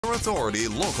Weather Authority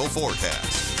local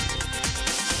forecast.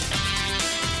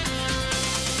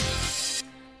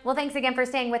 Well, thanks again for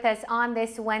staying with us on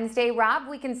this Wednesday. Rob,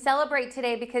 we can celebrate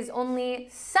today because only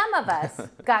some of us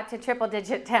got to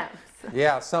triple-digit temps.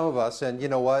 Yeah, some of us. And you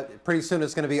know what? Pretty soon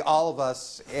it's going to be all of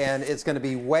us, and it's going to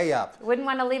be way up. Wouldn't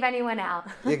want to leave anyone out.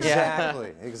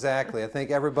 Exactly, exactly. I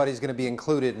think everybody's going to be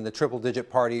included in the triple-digit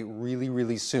party really,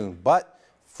 really soon. But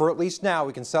for at least now,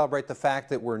 we can celebrate the fact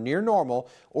that we're near normal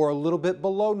or a little bit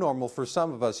below normal for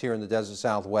some of us here in the Desert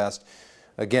Southwest.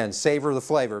 Again, savor the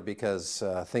flavor because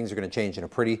things are going to change in a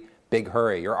pretty big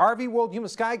hurry. Your RV World Yuma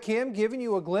Sky Cam giving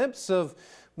you a glimpse of,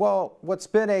 well, what's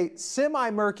been a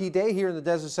semi-murky day here in the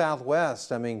Desert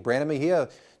Southwest. I mean, Brandon Mejia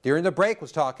during the break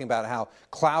was talking about how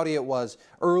cloudy it was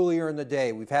earlier in the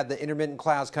day. We've had the intermittent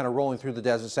clouds kind of rolling through the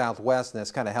Desert Southwest, and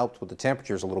that's kind of helped with the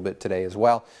temperatures a little bit today as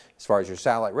well. As far as your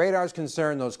satellite radar is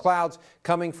concerned, those clouds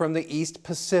coming from the East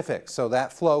Pacific. So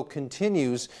that flow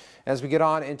continues as we get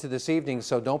on into this evening.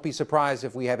 So don't be surprised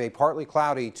if we have a partly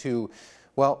cloudy to,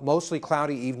 well, mostly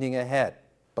cloudy evening ahead.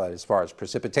 But as far as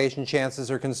precipitation chances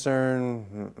are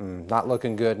concerned, not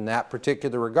looking good in that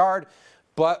particular regard.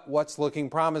 But what's looking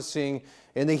promising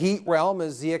in the heat realm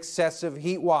is the excessive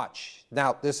heat watch.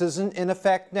 Now, this isn't in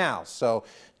effect now, so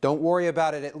don't worry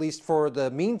about it, at least for the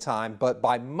meantime. But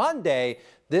by Monday,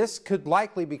 this could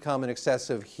likely become an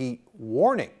excessive heat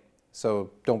warning.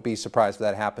 So don't be surprised if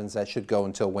that happens. That should go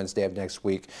until Wednesday of next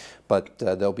week. But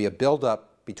there'll be a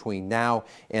buildup between now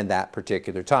and that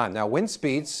particular time. Now, wind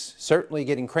speeds certainly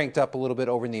getting cranked up a little bit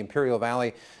over in the Imperial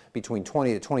Valley, between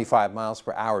 20 to 25 miles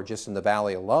per hour just in the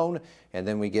valley alone. And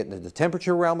then we get into the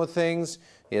temperature realm of things.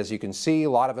 As you can see, a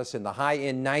lot of us in the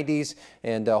high-end 90s,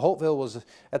 and Holtville was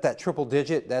at that triple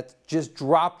digit. That just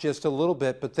dropped just a little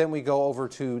bit, but then we go over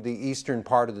to the eastern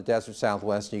part of the Desert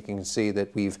Southwest, and you can see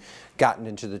that we've gotten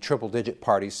into the triple digit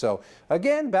party. So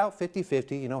again, about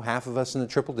 50-50, you know, half of us in the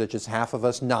triple digits, half of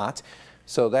us not.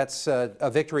 So that's a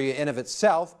victory in of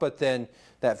itself, but then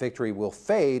that victory will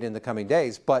fade in the coming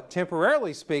days. But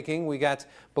temporarily speaking, we got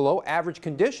below average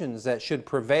conditions that should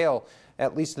prevail,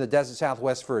 at least in the Desert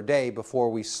Southwest, for a day before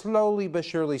we slowly but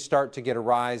surely start to get a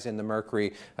rise in the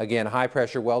mercury. Again, high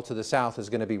pressure well to the south is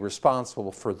going to be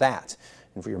responsible for that.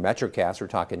 And for your Metrocast, we're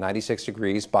talking 96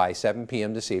 degrees by 7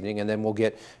 p.m. this evening, and then we'll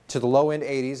get to the low end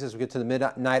 80s as we get to the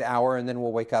midnight hour, and then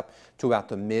we'll wake up to about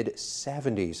the mid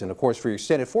 70s. And of course, for your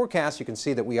extended forecast, you can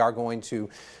see that we are going to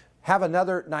have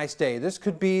another nice day. This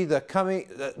could be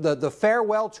the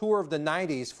farewell tour of the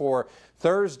 90s for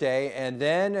Thursday, and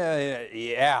then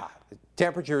yeah,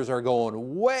 temperatures are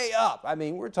going way up. I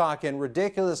mean, we're talking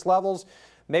ridiculous levels.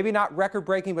 Maybe not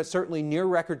record-breaking, but certainly near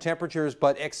record temperatures,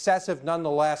 but excessive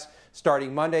nonetheless,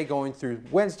 starting Monday going through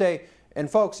Wednesday.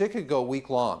 And folks, it could go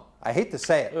week-long. I hate to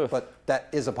say it, but that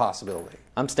is a possibility.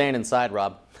 I'm staying inside,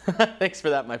 Rob. Thanks for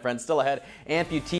that, my friend. Still ahead, amputee